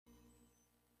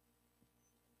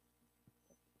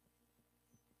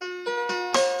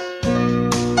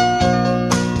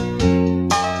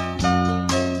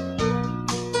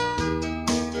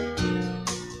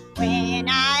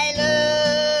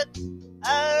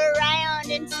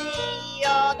and see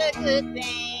all the good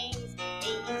things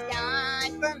He's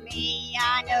done for me.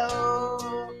 I know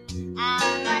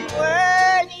I'm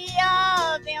unworthy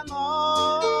of them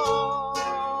all,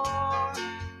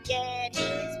 yet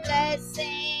His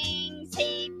blessings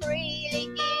He freely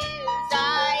gives.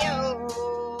 I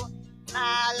owe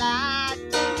my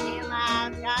life to Him.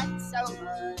 I've got so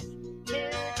much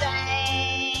to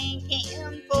thank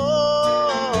Him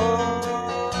for,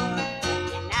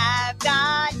 and I've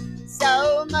got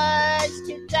so much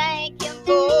to thank Him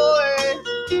for,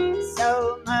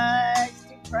 so much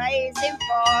to praise Him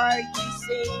for. You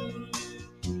see,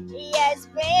 He has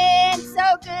been so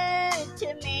good to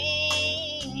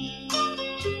me,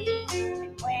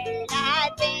 and when I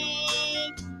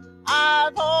think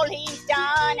of all He's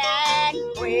done and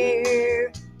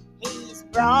where He's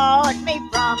brought me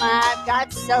from, I've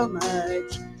got so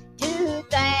much to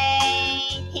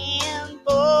thank Him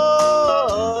for.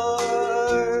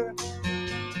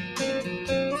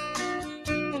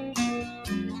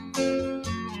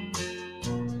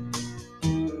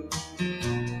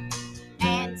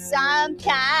 And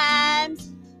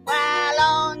sometimes while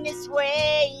on this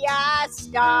way I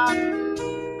stop,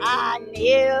 I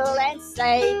kneel and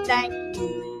say thank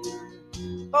you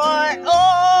for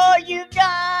all you've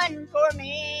done for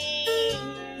me.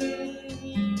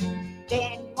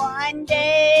 Then one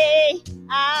day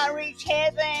I'll reach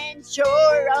heaven's shore.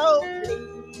 Oh,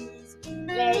 please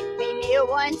let me kneel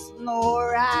once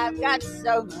more. I've got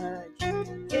so much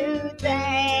to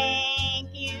thank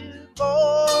you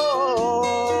for,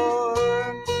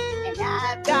 and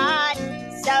I've got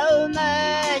so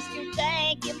much to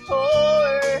thank Him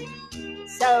for,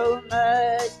 so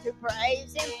much to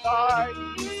praise Him for.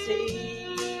 You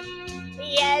see,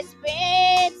 He has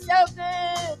been so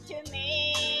good to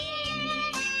me,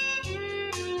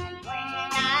 and when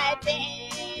I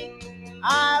think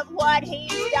of what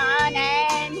He's done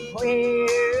and where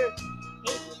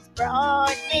He's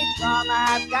brought me from,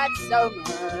 I've got so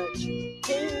much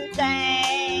to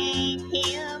thank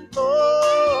Him for.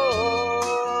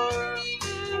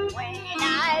 And when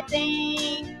I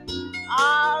think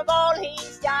of all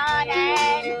He's done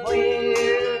and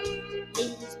where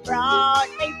He's brought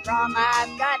me from,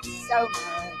 I've got so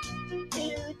much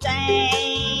to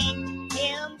thank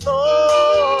Him for.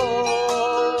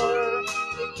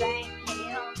 To thank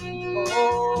Him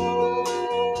for.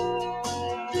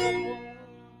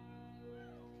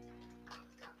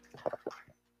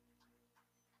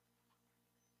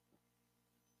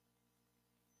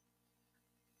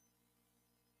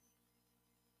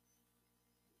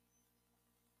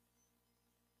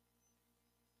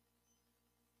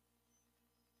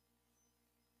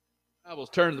 I was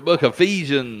turning the book of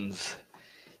Ephesians.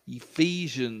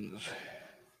 Ephesians.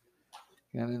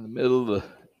 Kind of in the middle of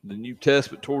the New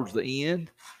Testament towards the end.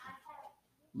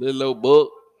 Little old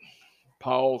book.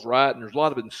 Paul's writing. There's a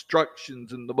lot of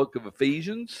instructions in the book of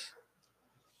Ephesians.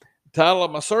 The title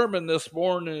of my sermon this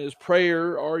morning is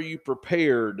Prayer, Are You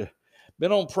Prepared?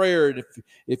 Been on prayer, and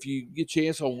if you get a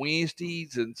chance on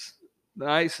Wednesdays and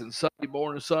nights and Sunday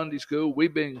morning Sunday school,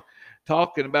 we've been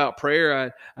talking about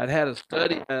prayer. I'd had a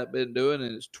study I've been doing,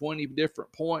 and it's 20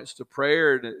 different points to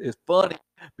prayer. And it's funny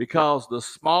because the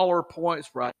smaller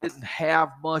points where I didn't have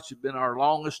much have been our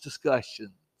longest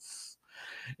discussions.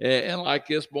 And like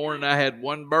this morning, I had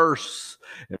one verse.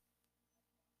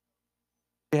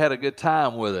 We had a good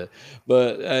time with it.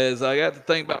 But as I got to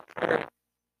think about prayer,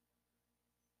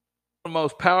 one of the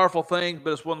most powerful things,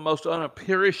 but it's one of the most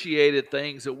unappreciated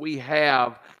things that we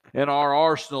have in our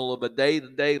arsenal of a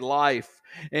day-to-day life.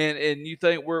 And you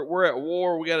think we're at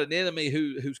war, we got an enemy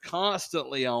who's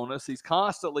constantly on us, he's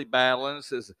constantly battling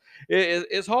us.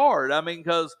 It's hard. I mean,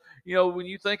 because when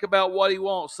you think about what he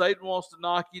wants, Satan wants to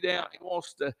knock you down.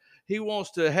 He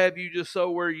wants to have you just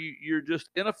so where you're just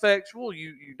ineffectual,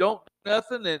 you don't do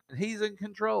nothing, and he's in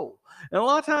control. And a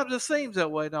lot of times it seems that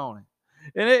way, don't it?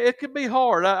 And it can be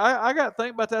hard. I got to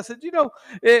think about that. I said,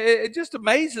 it just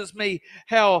amazes me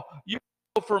how you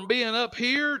go from being up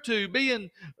here to being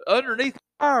underneath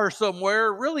fire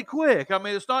somewhere really quick. I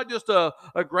mean, it's not just a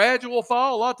gradual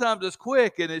fall. A lot of times it's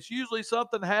quick, and it's usually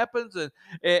something happens, and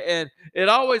it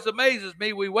always amazes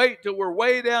me. We wait till we're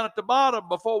way down at the bottom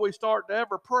before we start to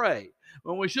ever pray,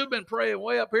 when we should have been praying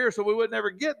way up here so we would never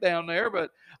get down there.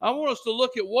 But I want us to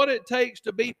look at what it takes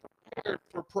to be prepared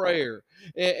for prayer.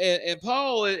 And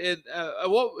Paul,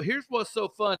 here's what's so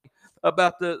funny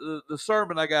about the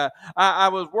sermon I got. I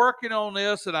was working on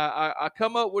this, and I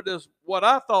come up with this, what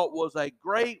I thought was a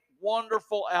great,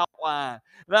 wonderful outline.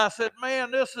 And I said,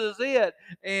 man, this is it.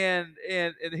 And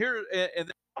here, and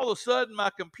then all of a sudden my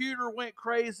computer went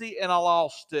crazy and I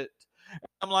lost it.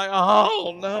 I'm like,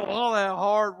 oh no, all that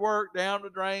hard work down the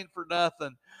drain for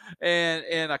nothing.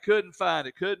 And I couldn't find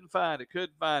it, couldn't find it,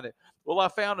 couldn't find it. Well, I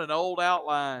found an old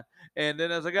outline. And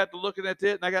then as I got to looking at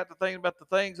it and I got to thinking about the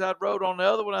things I'd wrote on the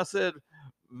other one, I said,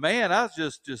 man, I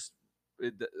was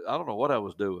I don't know what I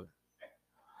was doing.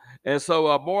 And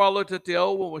so more I looked at the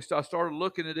old one, I started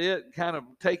looking at it, kind of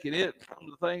taking it from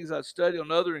the things I studied on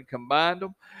the other and combined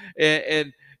them.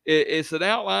 And it's an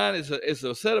outline, it's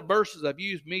a set of verses I've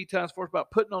used many times before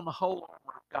about putting on the whole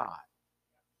armor of God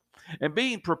and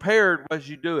being prepared as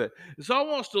you do it. And so I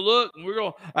want us to look,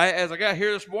 and as I got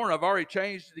here this morning, I've already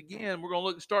changed it again. We're going to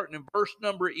look starting in verse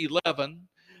number 11.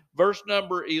 Verse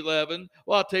number 11.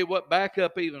 Well, I'll tell you what, back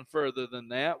up even further than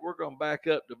that. We're going to back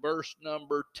up to verse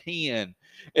number 10.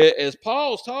 As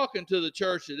Paul's talking to the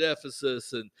church at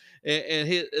Ephesus, and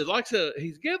he, like I said,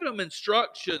 he's giving them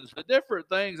instructions, the different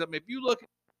things. I mean, if you look at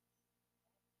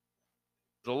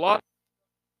a lot,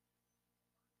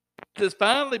 it says,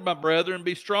 finally, my brethren,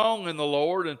 be strong in the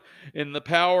Lord and in the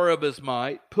power of his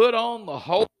might. Put on the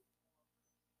whole,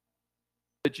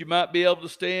 that you might be able to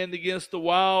stand against the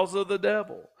wiles of the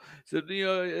devil. So,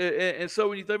 and so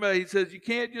when you think about it, he says, you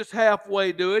can't just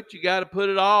halfway do it. You got to put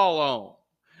it all on.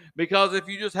 Because if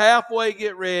you just halfway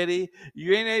get ready,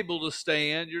 you ain't able to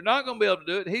stand. You're not going to be able to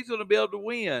do it. He's going to be able to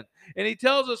win. And he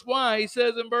tells us why. He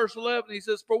says in verse 11, he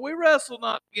says, for we wrestle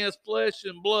not against flesh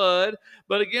and blood,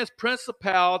 but against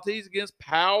principalities, against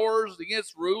powers,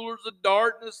 against rulers of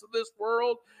darkness of this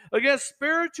world, against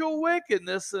spiritual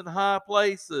wickedness in high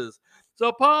places.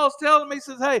 So Paul's telling me, he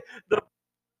says, hey, the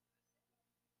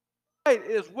fight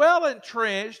is well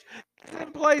entrenched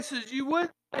in places you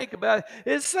wouldn't think about it.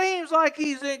 It seems like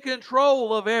he's in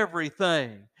control of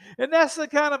everything. And that's the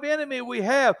kind of enemy we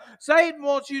have. Satan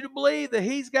wants you to believe that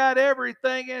he's got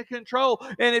everything in control.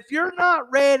 And if you're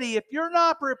not ready, if you're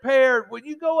not prepared, when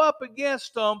you go up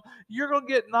against them, you're going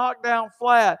to get knocked down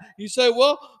flat. You say,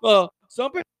 well,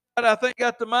 some people, I think,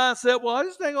 got the mindset, well, I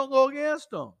just ain't going to go against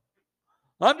them.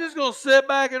 I'm just going to sit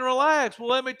back and relax. Well,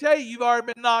 let me tell you, you've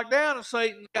already been knocked down and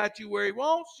Satan's got you where he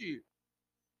wants you.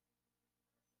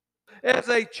 As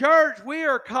a church, we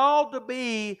are called to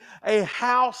be a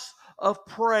house of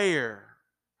prayer.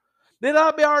 That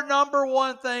ought to be our number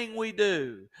one thing we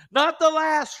do. Not the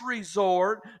last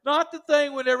resort, not the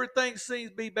thing when everything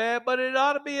seems to be bad, but it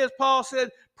ought to be, as Paul said,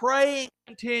 praying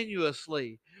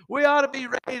continuously. We ought to be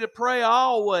ready to pray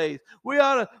always. We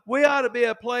ought to be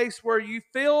a place where you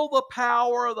feel the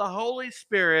power of the Holy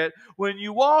Spirit when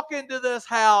you walk into this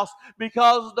house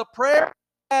because of the prayer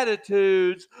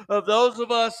attitudes of those of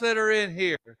us that are in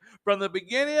here. From the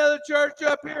beginning of the church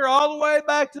up here all the way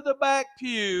back to the back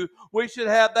pew, we should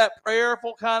have that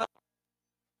prayerful kind of,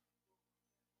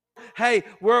 hey,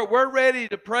 we're ready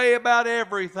to pray about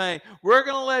everything. We're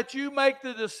going to let you make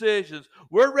the decisions.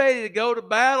 We're ready to go to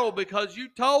battle because you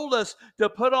told us to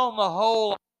put on the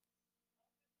whole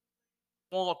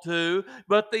want to,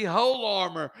 but the whole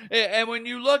armor. And when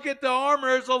you look at the armor,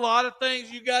 there's a lot of things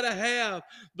you got to have.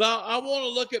 But I want to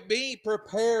look at being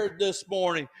prepared this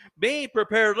morning. Being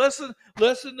prepared. Listen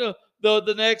to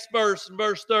the next verse, in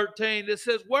verse 13. It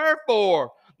says,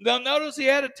 wherefore. Now notice he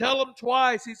had to tell them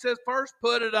twice. He says, first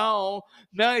put it on.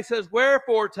 Now he says,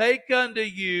 wherefore take unto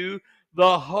you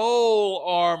the whole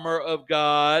armor of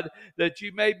God, that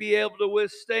you may be able to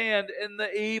withstand in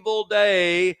the evil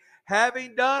day,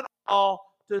 having done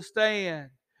all to stand.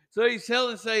 So he's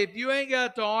telling, say, if you ain't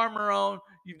got the armor on,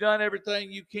 you've done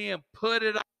everything you can. Put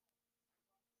it on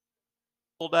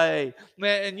all day.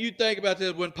 Man, and you think about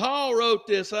this. When Paul wrote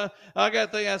this, I got to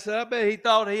think, I said, I bet he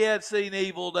thought he had seen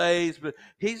evil days, but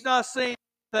he's not seen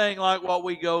anything like what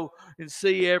we go and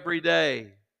see every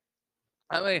day.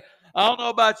 I mean, I don't know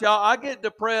about y'all. I get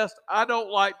depressed. I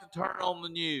don't like to turn on the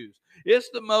news. It's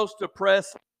the most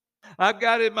depressing. I've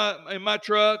got in my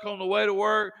truck on the way to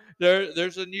work.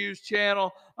 There's a news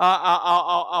channel.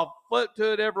 I'll flip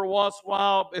to it every once in a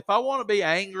while. If I want to be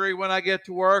angry when I get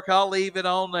to work, I'll leave it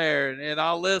on there and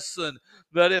I'll listen.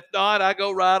 But if not, I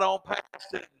go right on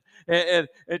past it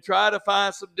and try to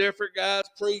find some different guys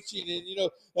preaching. And,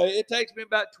 it takes me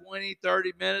about 20,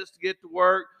 30 minutes to get to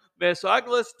work. Man, so I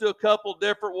can listen to a couple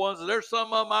different ones. And there's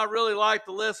some of them I really like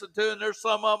to listen to, and there's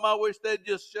some of them I wish they'd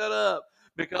just shut up,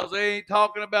 because they ain't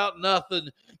talking about nothing.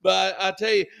 But I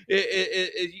tell you,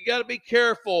 you got to be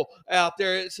careful out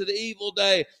there. It's an evil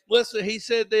day. Listen, he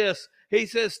said this. He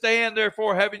says, stand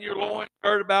therefore, having your loins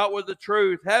girded about with the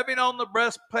truth, having on the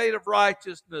breastplate of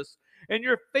righteousness, and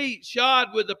your feet shod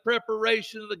with the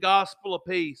preparation of the gospel of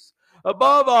peace.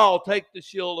 Above all, take the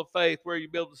shield of faith, where you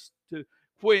be able to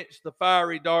quench the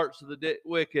fiery darts of the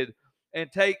wicked,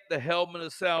 and take the helmet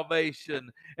of salvation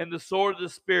and the sword of the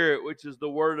Spirit, which is the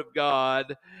word of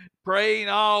God, praying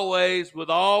always with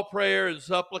all prayer and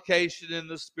supplication in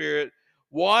the Spirit,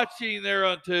 watching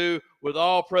thereunto with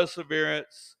all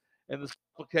perseverance and the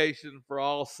supplication for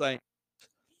all saints.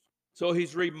 So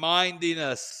he's reminding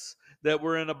us that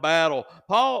we're in a battle.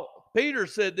 Peter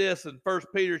said this in 1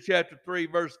 Peter chapter 3,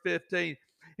 verse 15.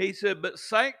 He said, "But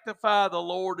sanctify the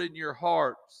Lord in your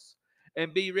hearts,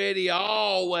 and be ready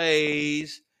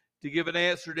always to give an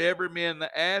answer to every man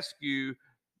that asks you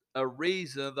a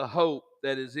reason of the hope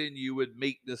that is in you with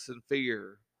meekness and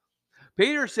fear."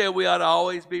 Peter said we ought to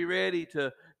always be ready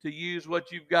to use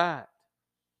what you've got,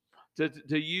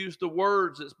 to use the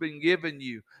words that's been given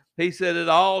you. He said at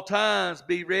all times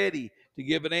be ready to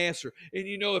give an answer. And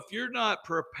you know, if you're not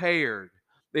prepared,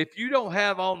 if you don't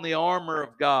have on the armor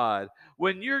of God,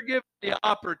 when you're given the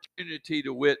opportunity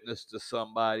to witness to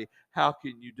somebody, how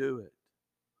can you do it?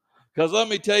 Because let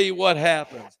me tell you what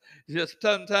happens. Just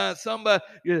sometimes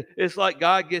it's like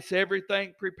God gets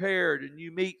everything prepared, and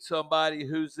you meet somebody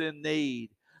who's in need,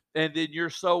 and then you're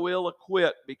so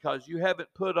ill-equipped because you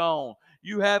haven't put on,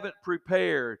 you haven't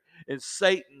prepared, and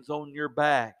Satan's on your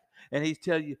back. And he's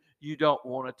telling you, you don't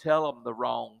want to tell them the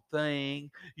wrong thing.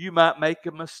 You might make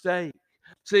a mistake.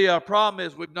 See, our problem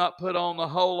is we've not put on the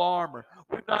whole armor.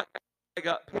 We've not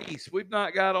got peace. We've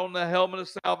not got on the helmet of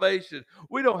salvation.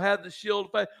 We don't have the shield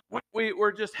of faith.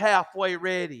 We're just halfway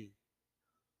ready.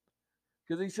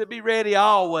 Because he said, be ready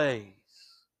always.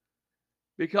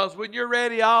 Because when you're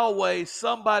ready always,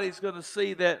 somebody's going to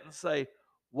see that and say,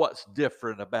 what's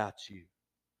different about you?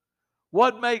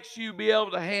 What makes you be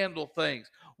able to handle things?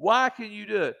 Why can you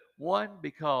do it? One,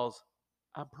 because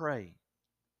I'm praying.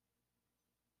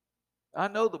 I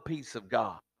know the peace of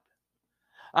God.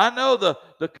 I know the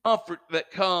comfort that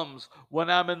comes when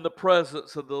I'm in the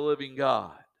presence of the living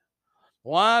God.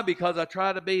 Why? Because I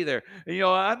try to be there. And, you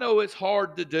know, I know it's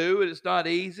hard to do and it's not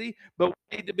easy, but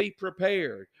we need to be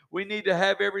prepared. We need to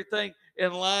have everything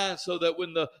in line so that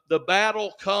when the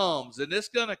battle comes, and it's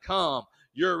going to come,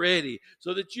 you're ready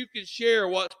so that you can share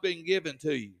what's been given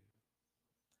to you.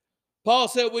 Paul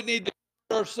said we need to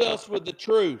cover ourselves with the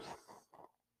truth.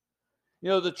 You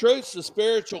know, the truth's the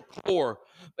spiritual core.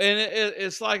 And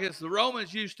it's like the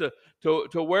Romans used to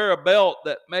wear a belt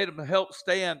that made them help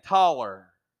stand taller.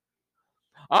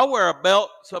 I wear a belt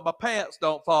so my pants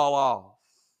don't fall off.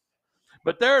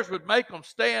 But theirs would make them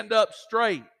stand up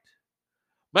straight,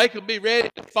 make them be ready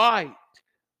to fight.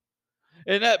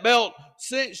 And that belt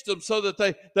cinched them so that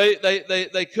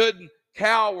they couldn't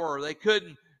cower.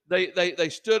 They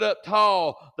stood up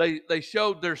tall. They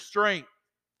showed their strength.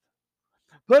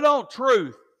 Put on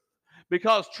truth,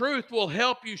 because truth will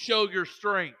help you show your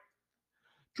strength.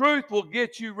 Truth will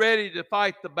get you ready to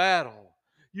fight the battle.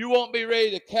 You won't be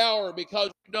ready to cower because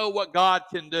you know what God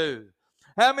can do.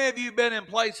 How many of you have been in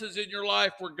places in your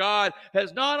life where God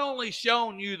has not only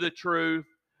shown you the truth,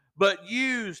 but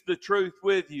used the truth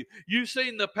with you? You've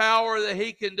seen the power that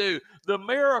He can do, the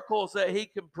miracles that He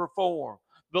can perform,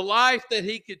 the life that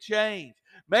He could change.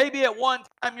 Maybe at one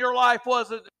time your life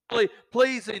wasn't really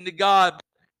pleasing to God.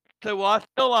 Say, well, I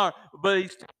still aren't, but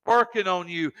He's working on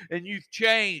you, and you've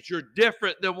changed. You're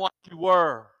different than what you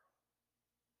were.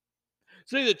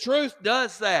 See, the truth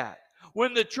does that.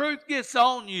 When the truth gets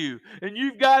on you and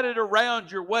you've got it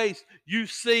around your waist, you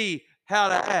see how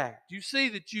to act. You see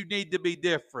that you need to be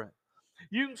different.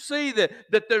 You can see that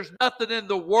there's nothing in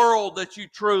the world that you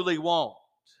truly want.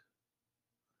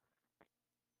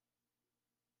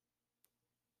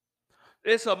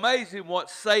 It's amazing what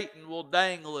Satan will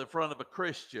dangle in front of a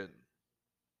Christian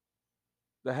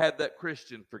to have that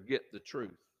Christian forget the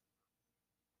truth.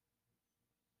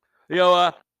 You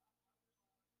know,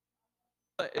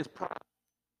 it's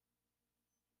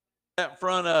in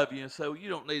front of you and say, well, you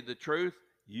don't need the truth.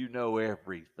 You know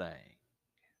everything.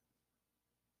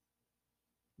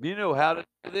 You know how to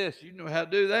do this. You know how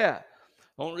to do that.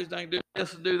 The only reason I can do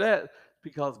this and do that is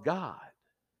because God.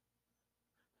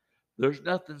 There's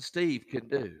nothing Steve can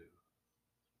do.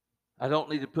 I don't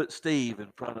need to put Steve in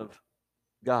front of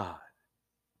God.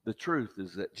 The truth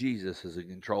is that Jesus is in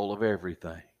control of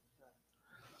everything.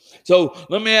 So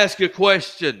let me ask you a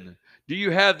question. Do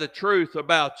you have the truth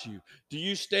about you? Do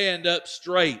you stand up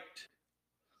straight?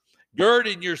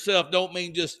 Girding yourself don't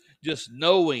mean just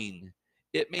knowing.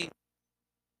 It means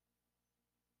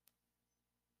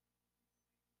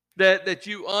that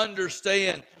you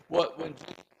understand what when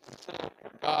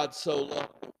God so loved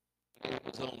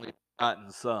His only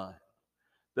begotten Son,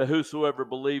 that whosoever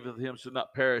believeth Him should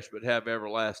not perish but have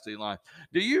everlasting life.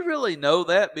 Do you really know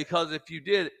that? Because if you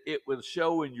did, it would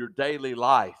show in your daily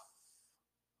life.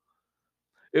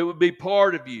 It would be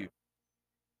part of you.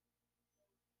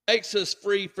 makes us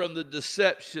free from the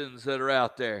deceptions that are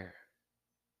out there.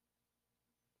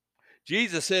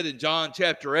 Jesus said in John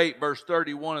chapter 8, verse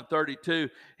 31 and 32,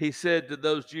 he said to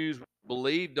those Jews who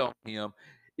believed on him,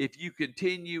 if you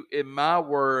continue in my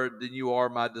word, then you are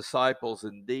my disciples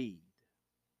indeed.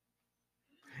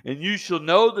 And you shall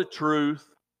know the truth.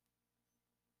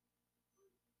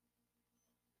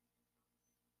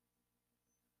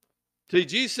 See,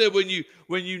 Jesus said when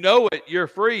you know it, you're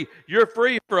free. You're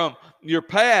free from your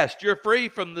past. You're free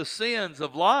from the sins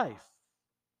of life.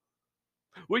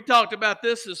 We talked about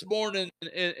this morning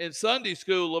in Sunday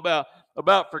school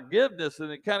about forgiveness,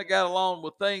 and it kind of got along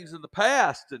with things in the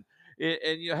past. And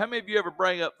you know, how many of you ever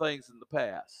bring up things in the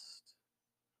past?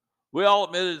 We all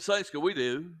admitted in Sunday school we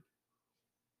do.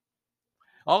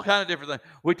 All kind of different things.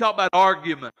 We talk about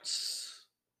arguments.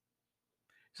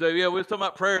 So yeah, we were talking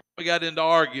about prayer. We got into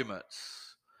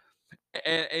arguments,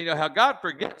 and you know how God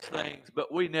forgets things,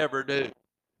 but we never do.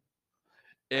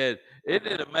 And isn't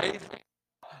it amazing?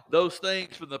 Those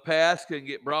things from the past can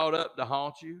get brought up to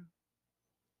haunt you.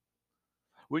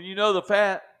 When you know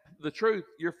the truth,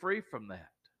 you're free from that.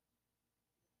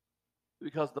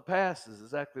 Because the past is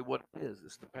exactly what it is.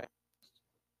 It's the past.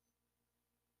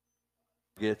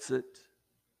 Gets it.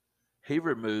 He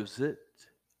removes it.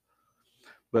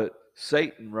 But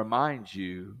Satan reminds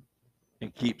you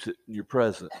and keeps it in your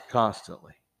present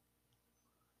constantly.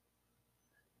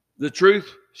 The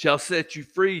truth shall set you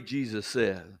free, Jesus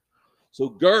said. So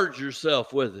gird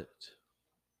yourself with it.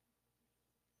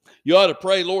 You ought to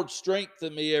pray, Lord,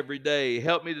 strengthen me every day.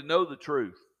 Help me to know the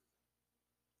truth.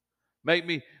 Make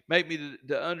me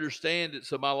to understand it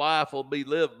so my life will be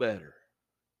lived better.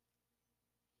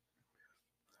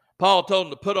 Paul told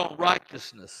him to put on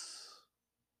righteousness.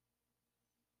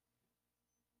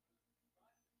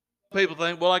 People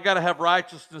think, well, I got to have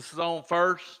righteousness on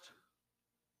first.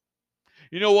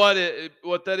 You know what?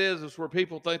 What that is where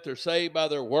people think they're saved by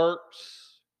their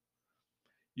works.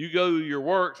 You go to your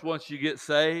works once you get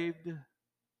saved.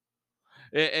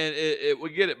 And we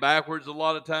get it backwards a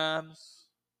lot of times.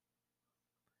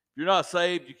 If you're not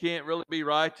saved, you can't really be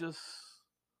righteous.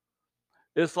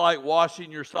 It's like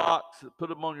washing your socks, put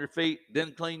them on your feet,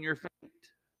 then clean your feet.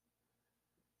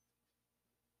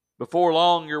 Before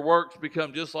long, your works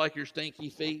become just like your stinky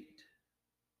feet.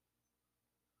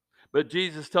 But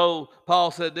Jesus told, Paul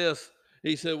said this,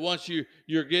 he said, once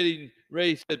you're getting ready,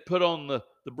 he said, put on the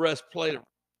breastplate of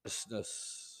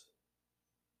righteousness.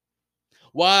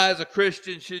 Why, as a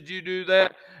Christian, should you do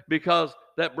that? Because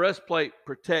that breastplate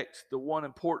protects the one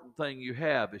important thing you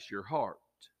have is your heart.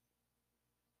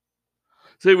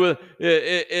 See,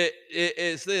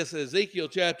 it's this. Ezekiel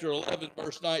chapter 11,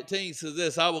 verse 19 says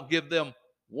this, I will give them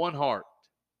one heart.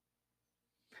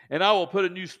 And I will put a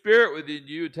new spirit within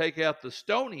you and take out the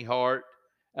stony heart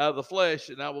out of the flesh,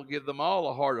 and I will give them all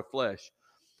a heart of flesh.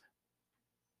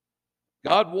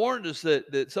 God warned us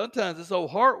that sometimes this old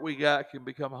heart we got can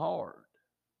become hard.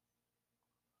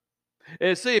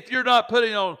 And see, if you're not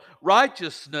putting on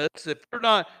righteousness, if you're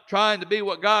not trying to be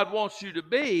what God wants you to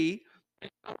be,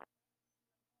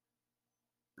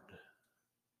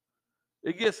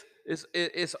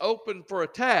 it's open for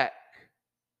attack.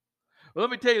 Well,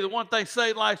 let me tell you the one thing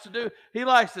Satan likes to do. He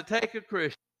likes to take a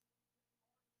Christian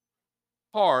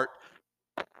heart,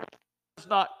 does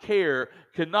not care,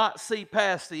 cannot see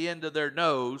past the end of their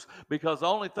nose, because the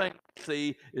only thing they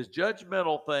see is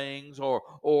judgmental things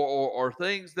or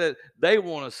things that they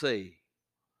want to see.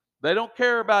 They don't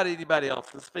care about anybody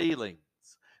else's feelings.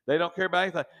 They don't care about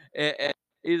anything. And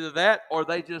either that or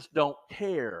they just don't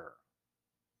care.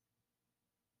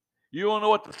 You want to know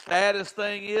what the saddest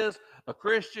thing is? A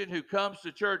Christian who comes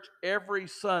to church every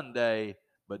Sunday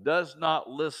but does not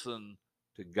listen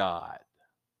to God.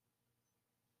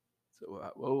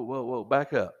 So, whoa,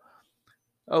 back up.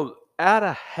 Oh, out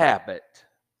of habit,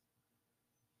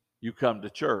 you come to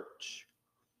church.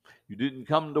 You didn't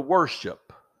come to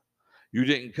worship. You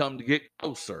didn't come to get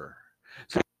closer.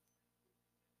 So,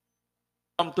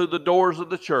 come through the doors of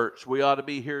the church. We ought to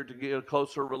be here to get a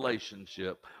closer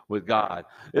relationship with God.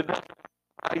 It doesn't matter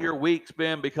how your week's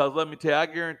been, because let me tell you, I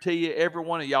guarantee you, every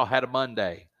one of y'all had a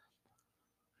Monday.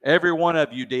 Every one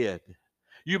of you did.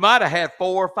 You might have had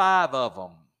 4 or 5 of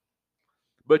them,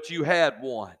 but you had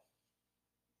one.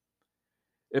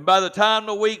 And by the time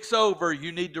the week's over,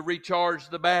 you need to recharge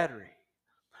the battery.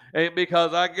 And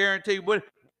because I guarantee you,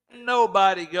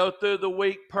 nobody go through the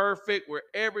week perfect where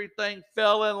everything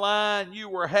fell in line. You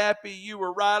were happy. You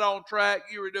were right on track.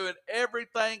 You were doing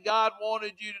everything God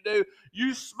wanted you to do.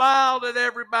 You smiled at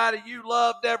everybody. You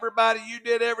loved everybody. You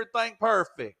did everything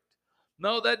perfect.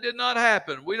 No, that did not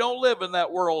happen. We don't live in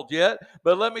that world yet.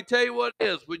 But let me tell you what it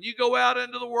is. When you go out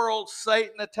into the world,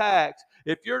 Satan attacks.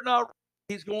 If you're not ready,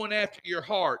 he's going after your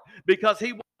heart because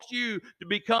he wants you to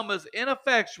become as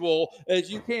ineffectual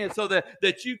as you can so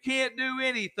that you can't do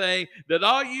anything, that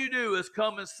all you do is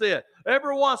come and sit.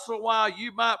 Every once in a while,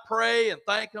 you might pray and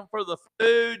thank him for the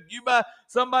food.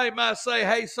 Somebody might say,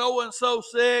 hey, so-and-so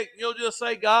sick. And you'll just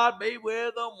say, God be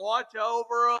with them, watch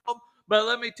over them. But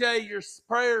let me tell you, your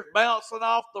prayers bouncing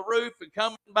off the roof and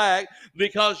coming back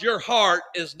because your heart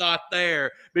is not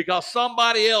there, because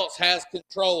somebody else has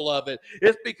control of it.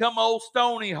 It's become old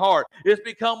stony heart. It's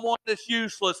become one that's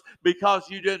useless because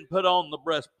you didn't put on the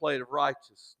breastplate of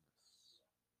righteousness.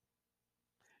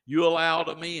 You allowed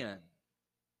them in.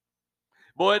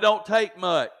 Boy, it don't take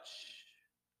much.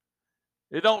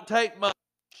 It don't take much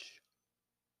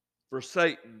for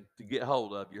Satan to get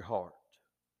hold of your heart.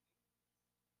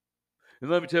 And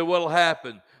let me tell you what will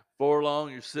happen. Before long,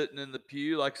 you're sitting in the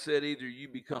pew. Like I said, either you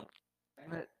become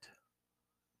stagnant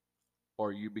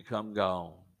or you become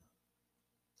gone.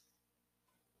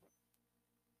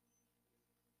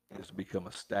 Just become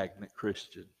a stagnant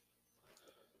Christian.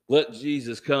 Let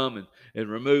Jesus come and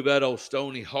remove that old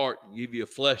stony heart and give you a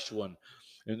flesh one.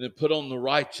 And then put on the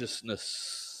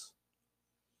righteousness.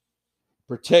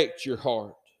 Protect your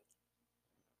heart.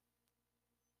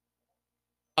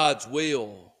 God's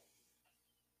will.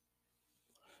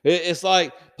 It's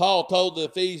like Paul told the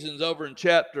Ephesians over in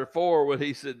chapter 4 when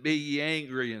he said, be ye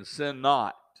angry and sin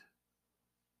not.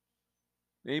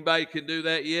 Anybody can do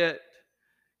that yet?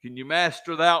 Can you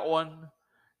master that one?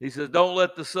 He says, don't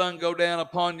let the sun go down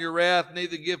upon your wrath,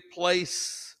 neither give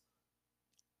place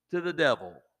to the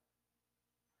devil.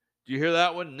 Do you hear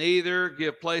that one? Neither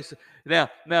give place. Now,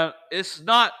 it's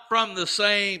not from the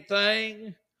same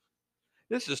thing.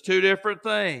 This is two different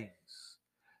things.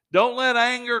 Don't let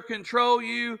anger control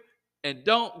you, and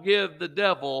don't give the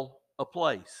devil a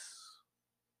place.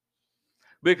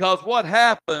 Because what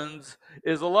happens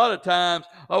is a lot of times,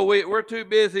 we're too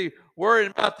busy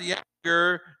worrying about the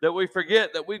anger that we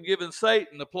forget that we've given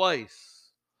Satan a place.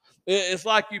 It's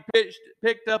like you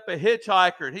picked up a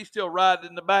hitchhiker and he's still riding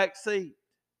in the back seat.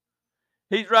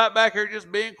 He's right back here just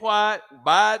being quiet,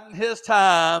 biding his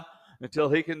time until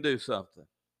he can do something.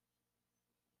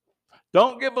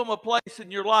 Don't give him a place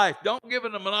in your life. Don't give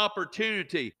him an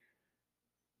opportunity.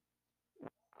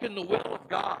 Walk in the will of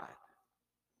God.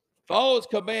 Follow his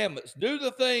commandments. Do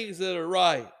the things that are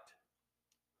right.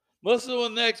 Listen to the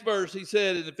next verse he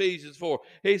said in Ephesians 4.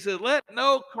 He said, let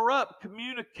no corrupt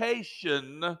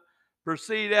communication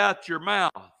proceed out your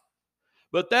mouth,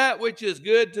 but that which is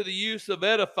good to the use of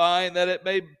edifying, that it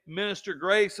may minister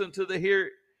grace unto the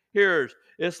hearers.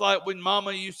 It's like when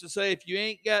Mama used to say, if you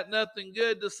ain't got nothing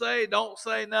good to say, don't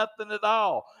say nothing at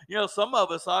all. You know, some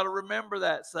of us ought to remember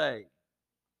that saying.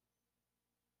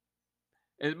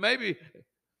 And maybe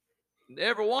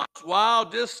every once in a while,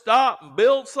 just stop and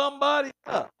build somebody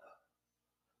up.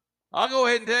 I'll go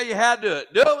ahead and tell you how to do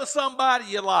it. Do it with somebody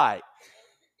you like.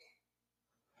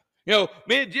 You know,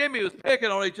 me and Jimmy was picking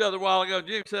on each other a while ago.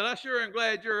 Jimmy said, I sure am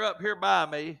glad you're up here by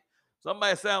me.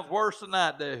 Somebody sounds worse than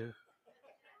I do.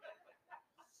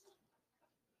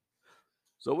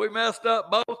 So we messed up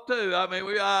both too. I mean,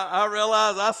 I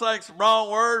realized I sang some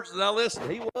wrong words, and I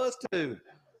listened. He was too.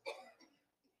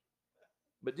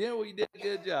 But then we did a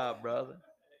good job, brother.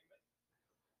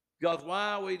 Because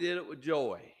why? We did it with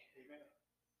joy.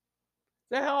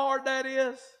 See how hard that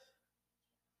is?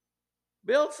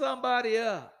 Build somebody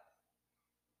up.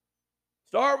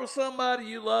 Start with somebody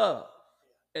you love,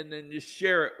 and then just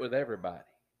share it with everybody.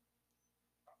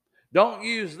 Don't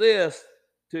use this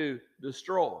to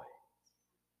destroy.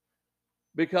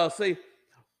 Because, see, let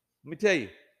me tell you,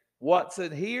 what's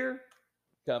in here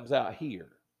comes out here.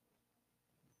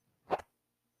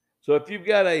 So if you've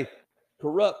got a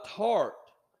corrupt heart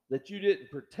that you didn't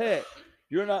protect,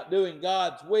 you're not doing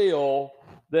God's will,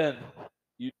 then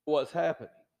you know what's happening.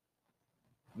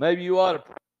 Maybe you ought to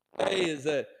pray is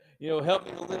that, help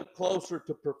me to live closer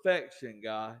to perfection,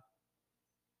 God.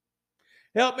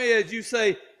 Help me, as you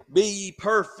say, be ye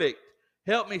perfect.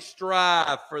 Help me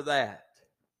strive for that.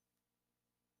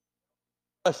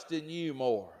 Trust in you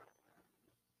more.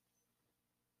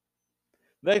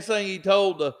 Next thing he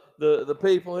told the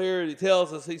people here, he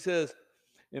tells us, he says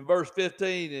in verse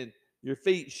 15, and your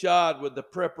feet shod with the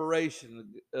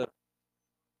preparation.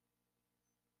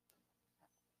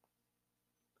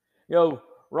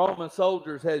 Roman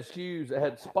soldiers had shoes that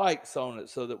had spikes on it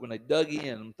so that when they dug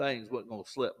in, things wasn't going to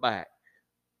slip back.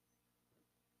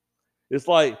 It's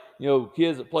like,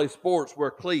 kids that play sports wear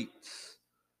cleats.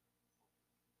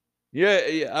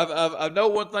 Yeah. I know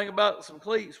one thing about some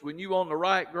cleats. When you on the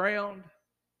right ground,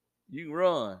 you can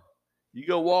run. You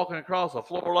go walking across a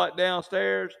floor like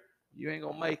downstairs, you ain't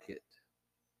gonna make it.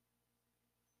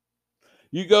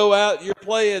 You go out, you're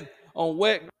playing on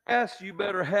wet grass, you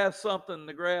better have something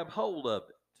to grab hold of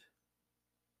it.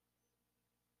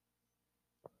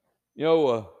 You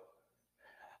know,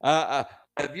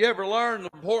 have you ever learned an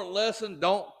important lesson?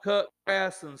 Don't cut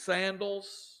grass in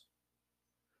sandals.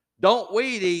 Don't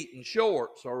weed eat in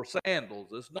shorts or sandals.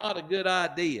 It's not a good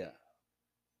idea.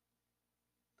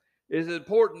 It's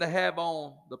important to have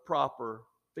on the proper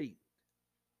feet.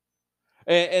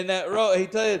 And that road, he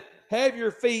said, have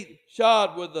your feet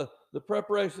shod with the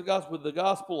preparation of the gospel, with the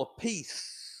gospel of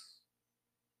peace.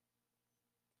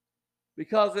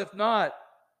 Because if not,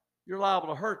 you're liable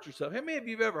to hurt yourself. How many of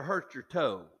you have ever hurt your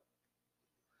toe?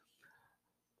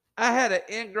 I had an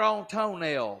ingrown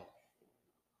toenail,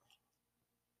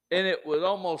 and it was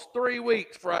almost 3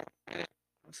 weeks before I could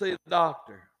see the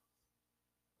doctor.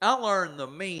 I learned the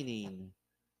meaning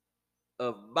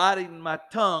of biting my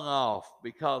tongue off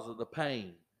because of the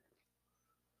pain.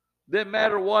 Didn't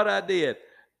matter what I did.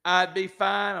 I'd be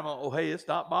fine. I'm like, oh, hey, it's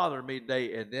not bothering me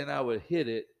today. And then I would hit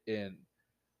it, and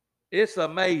it's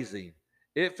amazing.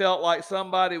 It felt like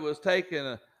somebody was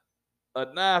taking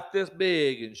a knife this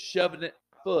big and shoving it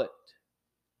in my foot.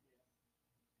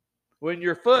 When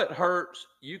your foot hurts,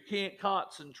 you can't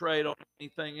concentrate on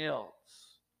anything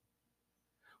else.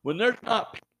 When there's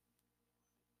not,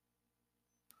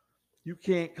 you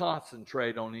can't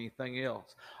concentrate on anything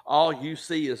else. All you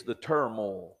see is the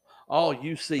turmoil. All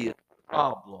you see is the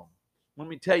problem. Let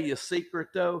me tell you a secret,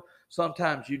 though.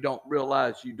 Sometimes you don't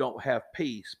realize you don't have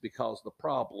peace because the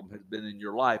problem has been in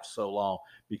your life so long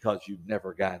because you've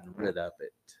never gotten rid of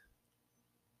it.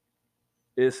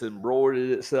 It's embroidered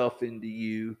itself into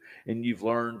you, and you've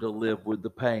learned to live with the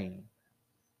pain.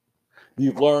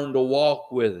 You've learned to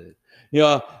walk with it. You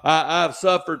know, I've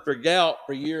suffered for gout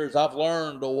for years. I've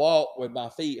learned to walk when my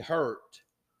feet hurt.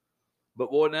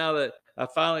 But boy, now that I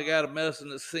finally got a medicine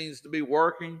that seems to be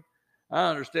working, I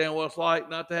understand what it's like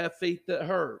not to have feet that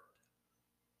hurt.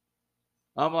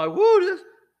 I'm like, whoa,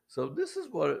 this is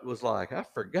what it was like. I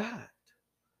forgot.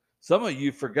 Some of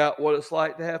you forgot what it's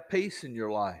like to have peace in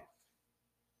your life.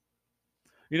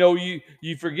 You know,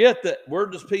 you forget that where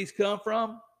does peace come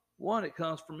from? One, it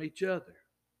comes from each other.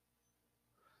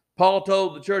 Paul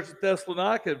told the church at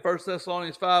Thessalonica in 1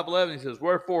 Thessalonians 5:11, he says,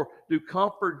 wherefore do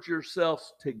comfort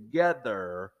yourselves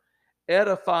together,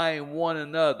 edifying one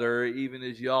another, even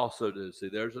as you also do. See,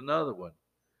 there's another one.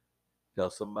 Tell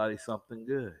somebody something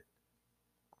good.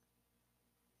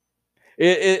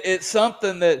 It's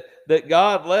something that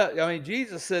God left. I mean,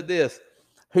 Jesus said this.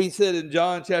 He said in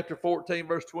John chapter 14,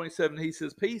 verse 27, he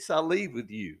says, peace I leave with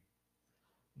you.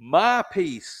 My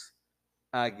peace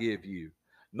I give you.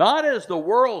 Not as the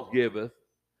world giveth,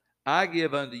 I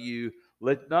give unto you.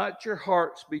 Let not your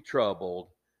hearts be troubled,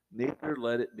 neither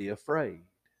let it be afraid.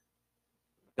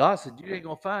 God said, you ain't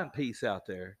going to find peace out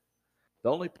there.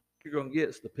 The only peace you're going to get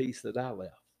is the peace that I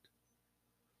left.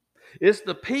 It's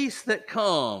the peace that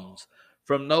comes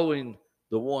from knowing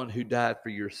the one who died for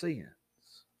your sins.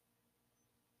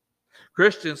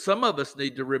 Christians, some of us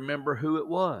need to remember who it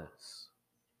was.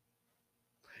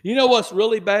 You know what's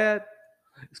really bad?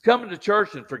 It's coming to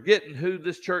church and forgetting who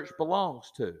this church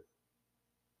belongs to.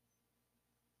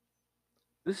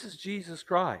 This is Jesus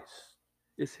Christ.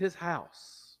 It's his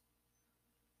house.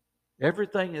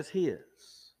 Everything is his.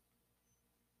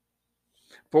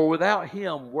 For without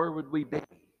him, where would we be?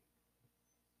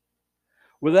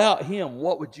 Without him,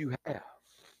 what would you have?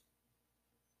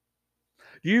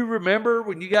 Do you remember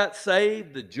when you got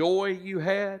saved, the joy you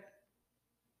had?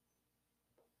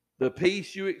 The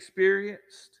peace you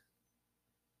experienced?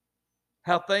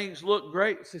 How things looked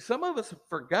great? See, some of us have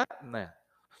forgotten that.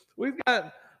 We've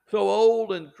gotten so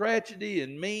old and crotchety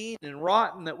and mean and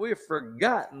rotten that we've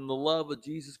forgotten the love of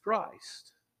Jesus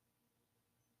Christ.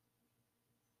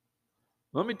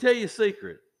 Let me tell you a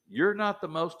secret. You're not the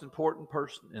most important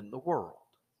person in the world.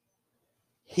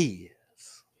 He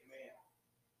is.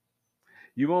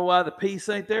 You know why the peace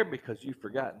ain't there? Because you've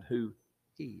forgotten who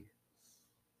he is.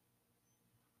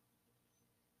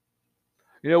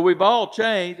 You know, we've all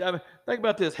changed. I mean, think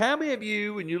about this. How many of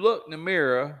you, when you look in the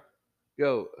mirror,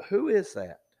 go, who is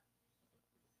that?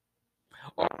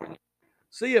 Or when you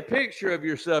see a picture of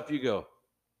yourself, you go,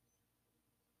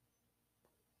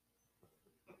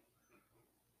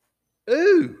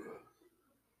 ooh.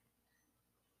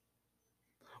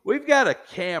 We've got a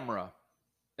camera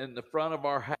in the front of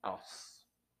our house.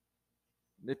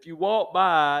 And if you walk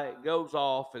by, it goes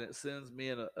off and it sends me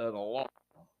an alarm.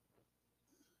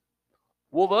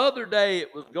 Well, the other day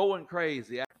it was going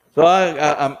crazy. So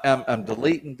I'm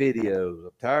deleting videos.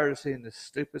 I'm tired of seeing this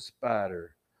stupid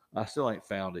spider. I still ain't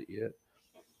found it yet.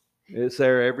 It's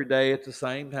there every day at the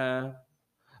same time.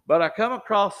 But I come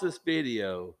across this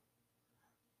video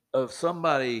of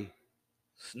somebody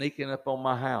sneaking up on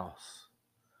my house.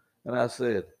 And I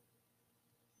said,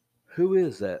 who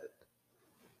is that?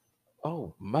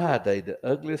 Oh my day, the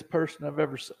ugliest person I've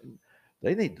ever seen.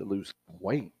 They need to lose some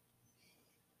weight.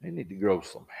 They need to grow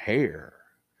some hair.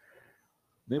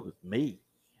 And it was me.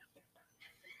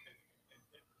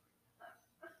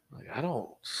 Like, I don't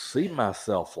see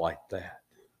myself like that.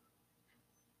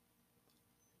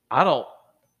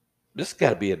 This got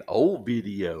to be an old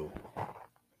video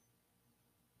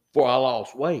before I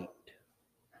lost weight.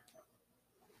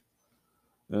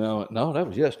 No, that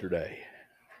was yesterday.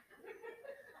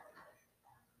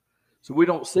 So we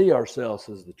don't see ourselves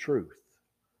as the truth.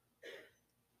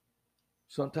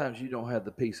 Sometimes you don't have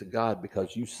the peace of God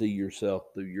because you see yourself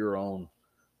through your own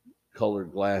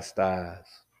colored glassed eyes.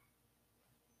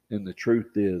 And the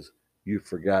truth is, you've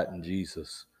forgotten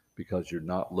Jesus because you're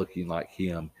not looking like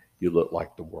him. You look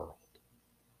like the world.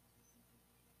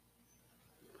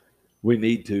 We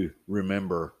need to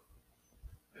remember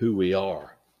who we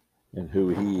are and who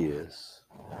he is.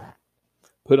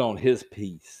 Put on his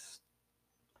peace.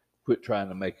 Quit trying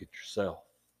to make it yourself.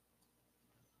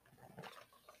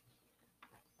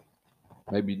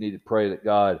 Maybe you need to pray that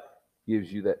God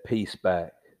gives you that peace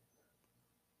back.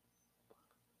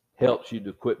 Helps you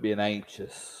to quit being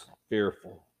anxious,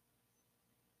 fearful.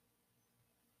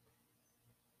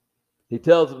 He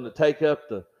tells them to take up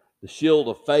the shield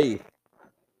of faith.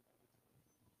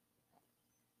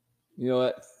 You know,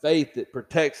 that faith that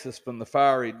protects us from the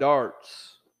fiery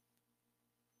darts.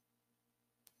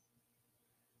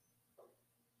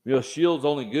 You know, shield's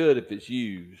only good if it's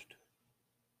used.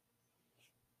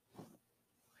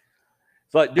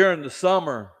 It's like during the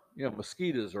summer, you know,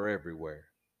 mosquitoes are everywhere.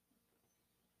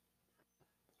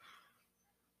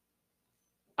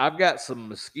 I've got some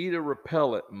mosquito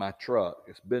repellent in my truck.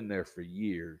 It's been there for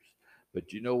years.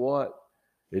 But you know what?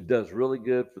 It does really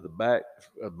good for the back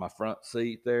of my front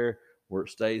seat there where it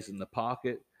stays in the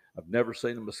pocket. I've never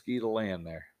seen a mosquito land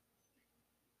there.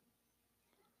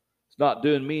 It's not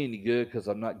doing me any good because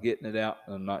I'm not getting it out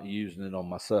and I'm not using it on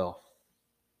myself.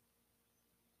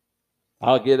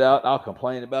 I'll get out, I'll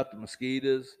complain about the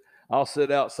mosquitoes. I'll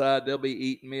sit outside, they'll be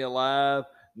eating me alive,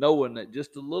 knowing that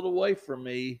just a little way from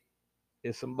me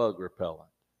is some bug repellent.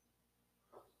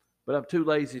 But I'm too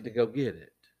lazy to go get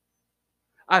it.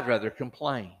 I'd rather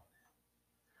complain.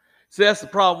 See, that's the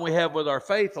problem we have with our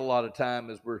faith a lot of time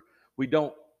is we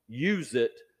don't use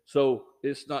it, so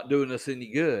it's not doing us any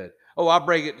good. Oh, I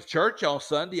bring it to church on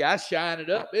Sunday. I shine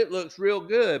it up. It looks real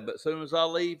good. But as soon as I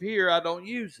leave here, I don't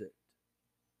use it.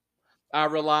 I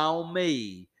rely on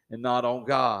me and not on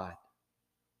God.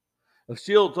 A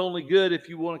shield's only good if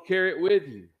you want to carry it with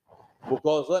you.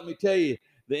 Because let me tell you,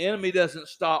 the enemy doesn't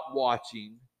stop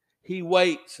watching. He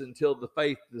waits until the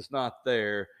faith is not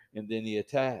there, and then he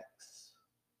attacks.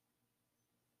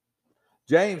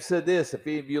 James said this, if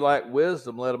any of you lack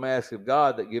wisdom, let him ask of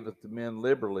God that giveth to men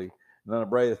liberally, and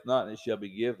upbraideth not, and it shall be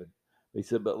given. He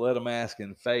said, but let him ask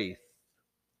in faith.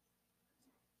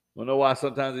 You know why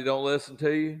sometimes he don't listen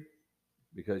to you?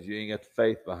 Because you ain't got the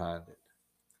faith behind it.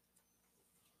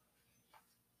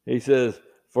 He says,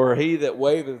 for he that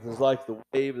waveth is like the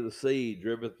wave of the sea,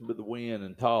 driven with the wind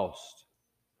and tossed.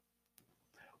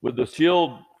 With the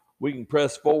shield, we can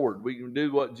press forward. We can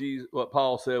do what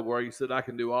Paul said, where he said, I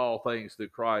can do all things through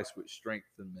Christ, which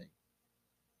strengthen me.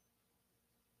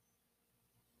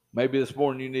 Maybe this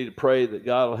morning you need to pray that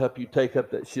God will help you take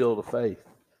up that shield of faith.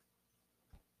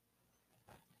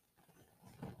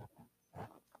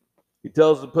 He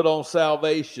tells us to put on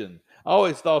salvation. I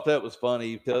always thought that was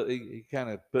funny. He kind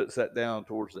of puts that down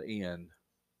towards the end.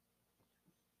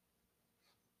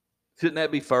 Shouldn't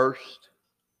that be first?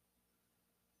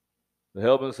 The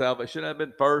helmet of salvation shouldn't have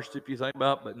been first if you think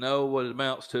about it, but no, what it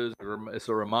amounts to is it's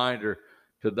a reminder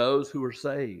to those who are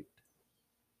saved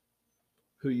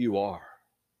who you are.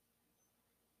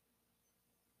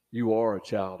 You are a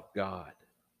child of God.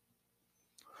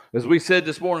 As we said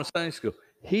this morning in Sunday school,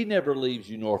 he never leaves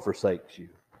you nor forsakes you.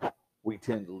 We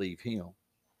tend to leave him.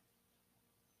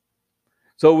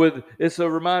 So it's a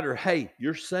reminder, hey,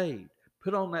 you're saved.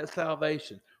 Put on that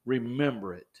salvation.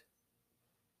 Remember it.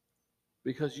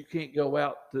 Because you can't go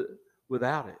out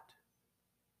without it.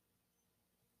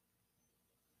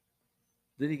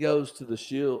 Then he goes to the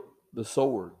shield, the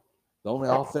sword, the only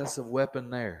offensive weapon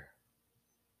there.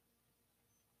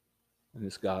 And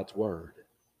it's God's word.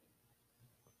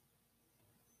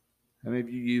 How many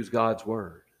of you use God's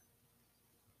word?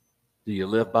 Do you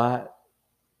live by it?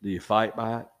 Do you fight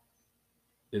by it?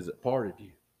 Is it part of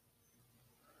you?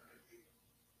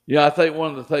 Yeah, I think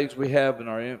one of the things we have in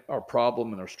our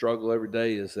problem and our struggle every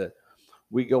day is that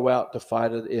we go out to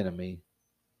fight an enemy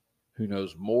who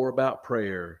knows more about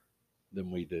prayer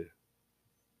than we do.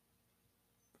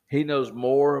 He knows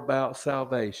more about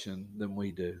salvation than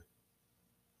we do.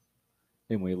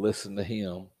 And we listen to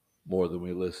him more than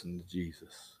we listen to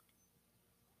Jesus.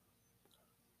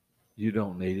 You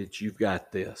don't need it. You've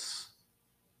got this.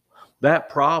 That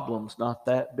problem's not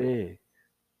that big.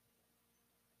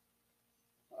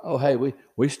 Oh, hey,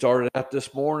 we started out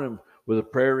this morning with a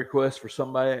prayer request for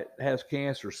somebody that has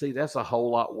cancer. See, that's a whole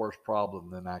lot worse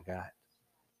problem than I got.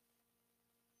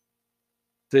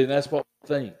 See, that's what we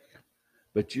think.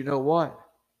 But you know what?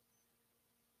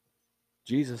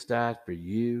 Jesus died for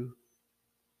you,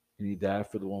 and he died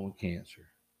for the one with cancer.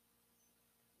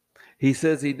 He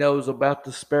says he knows about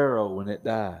the sparrow when it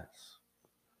dies.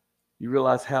 You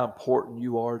realize how important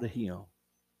you are to him.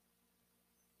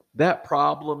 That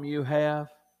problem you have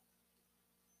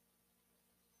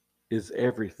is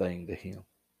everything to him.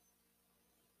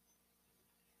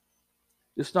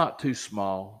 It's not too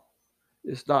small.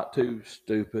 It's not too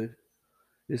stupid.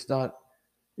 It's not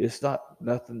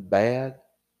nothing bad.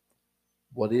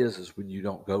 What is when you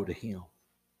don't go to him.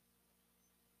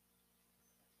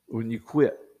 When you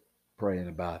quit praying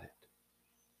about it.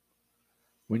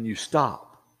 When you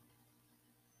stop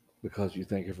because you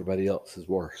think everybody else is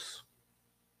worse.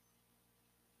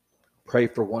 Pray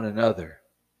for one another,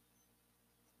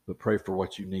 but pray for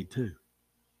what you need too.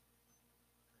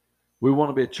 We want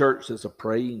to be a church that's a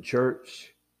praying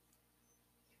church.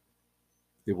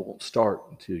 It won't start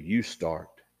until you start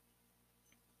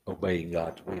obeying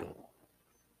God's will.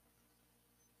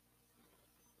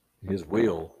 His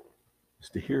will is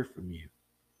to hear from you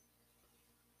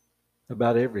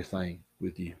about everything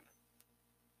with you.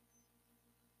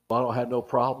 If I don't have no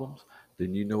problems,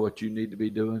 then you know what you need to be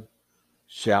doing?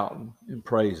 Shouting and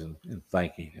praising and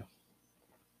thanking him.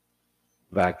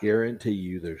 But I guarantee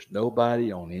you there's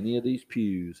nobody on any of these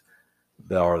pews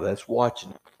that's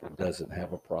watching that doesn't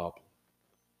have a problem.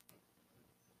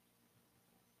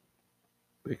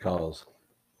 Because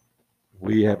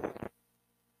we have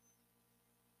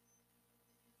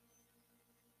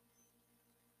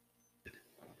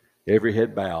every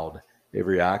head bowed,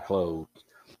 every eye closed.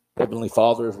 Heavenly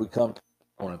Father, as we come to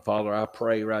this morning, Father, I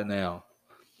pray right now,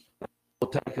 we'll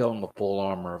take on the full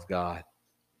armor of God.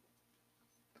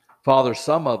 Father,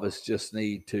 some of us just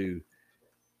need to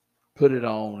put it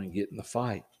on and get in the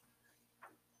fight.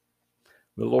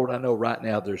 But Lord, I know right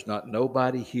now there's not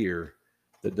nobody here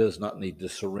that does not need to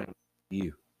surrender to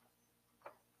you.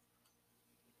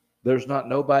 There's not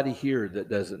nobody here that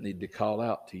doesn't need to call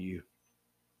out to you.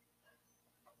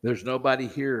 There's nobody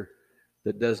here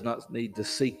that does not need to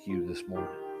seek you this morning.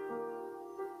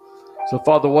 So,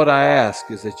 Father, what I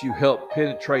ask is that you help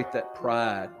penetrate that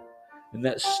pride and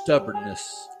that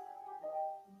stubbornness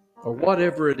or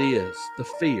whatever it is, the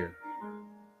fear.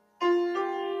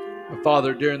 And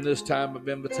Father, during this time of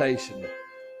invitation,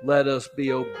 let us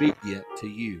be obedient to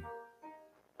you.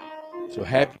 So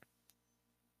have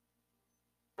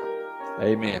you.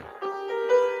 Amen.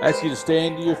 I ask you to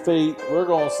stand to your feet. We're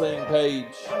going to sing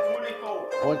page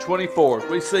 124. If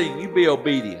we sing, you be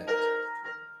obedient.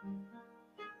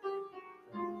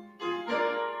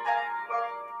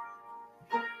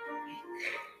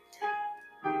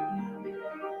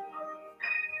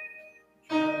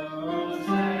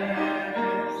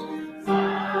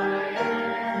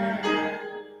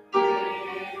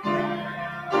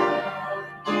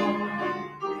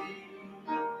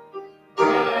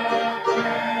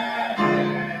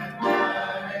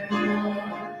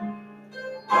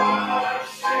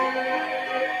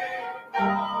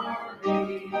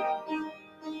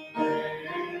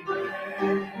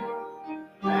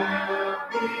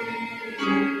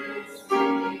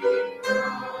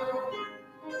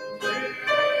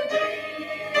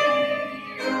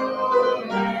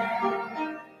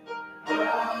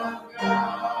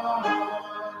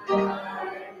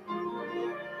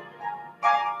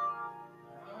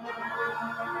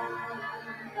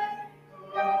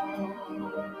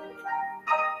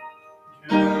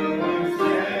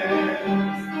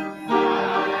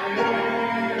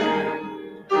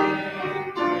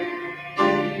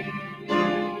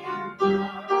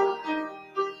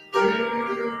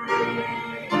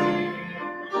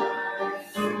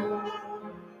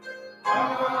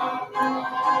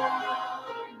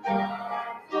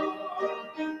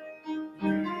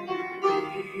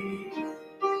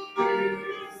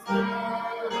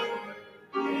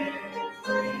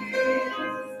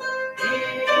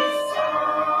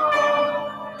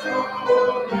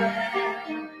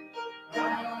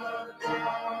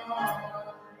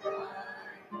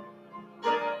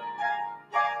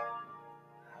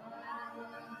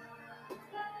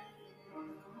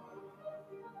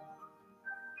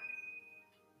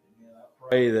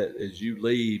 pray that as you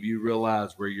leave, you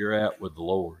realize where you're at with the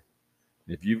Lord.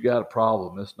 If you've got a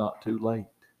problem, it's not too late.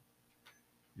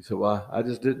 You say, well, I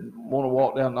just didn't want to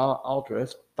walk down the altar.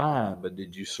 That's fine, but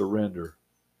did you surrender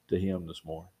to Him this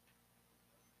morning?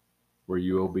 Were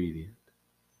you obedient?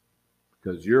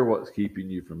 Because you're what's keeping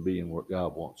you from being what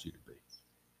God wants you to be.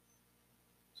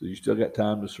 So you still got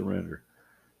time to surrender.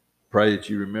 Pray that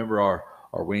you remember our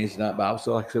Wednesday night Bible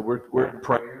study. Like I said, we're in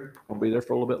prayer. We're going to be there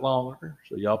for a little bit longer.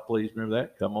 So y'all please remember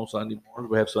that. Come on Sunday morning.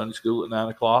 We have Sunday school at 9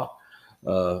 o'clock.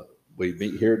 We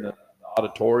meet here in the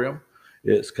auditorium.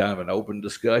 It's kind of an open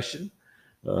discussion.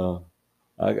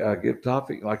 I give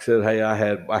topic. Like I said, hey, I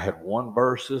had one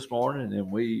verse this morning, and then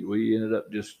we ended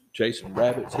up just chasing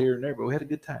rabbits here and there, but we had a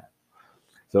good time.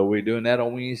 So we're doing that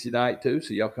on Wednesday night too.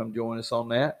 So y'all come join us on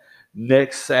that.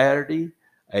 Next Saturday,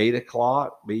 8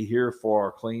 o'clock, be here for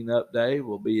our cleanup day.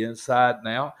 We'll be inside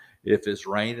now. If it's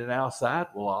raining outside,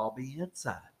 we'll all be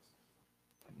inside.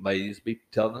 Ladies be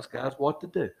telling us guys what to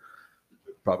do.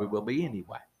 Probably will be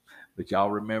anyway. But y'all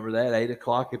remember that 8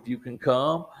 o'clock if you can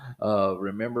come.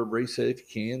 Remember, Bree said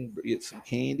if you can get some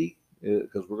candy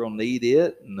because we're gonna need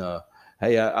it. And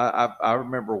hey, I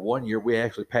remember one year we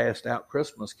actually passed out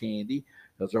Christmas candy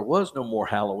because there was no more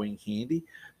Halloween candy.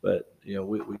 But you know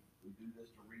we do this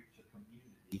to reach the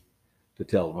community to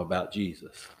tell them about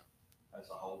Jesus. That's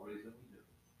the whole reason we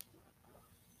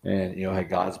do it. And you know, hey,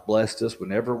 God's blessed us.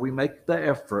 Whenever we make the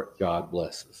effort, God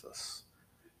blesses us.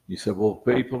 You said, well,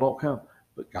 people don't come.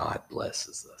 But God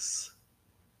blesses us.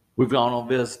 We've gone on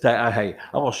visitation. Hey,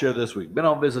 I'm going to share this week. Been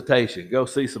on visitation. Go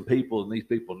see some people, and these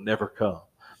people never come.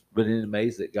 But it's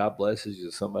amazing that God blesses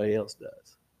you, somebody else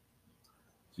does.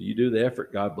 So you do the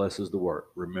effort, God blesses the work.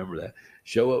 Remember that.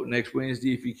 Show up next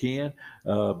Wednesday if you can.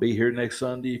 Be here next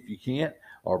Sunday if you can't.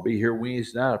 Or be here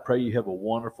Wednesday night. I pray you have a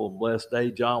wonderful and blessed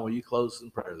day. John, will you close us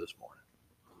in prayer this morning?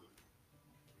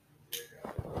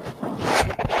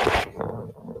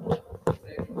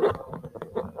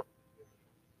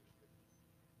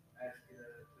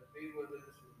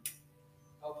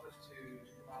 Help us to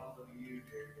follow you,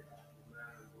 dear God, no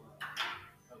matter what.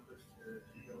 Help us to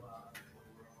realize when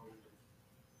we're wrong,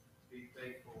 be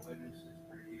faithful witnesses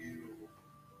for you.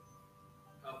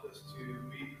 Help us to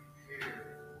be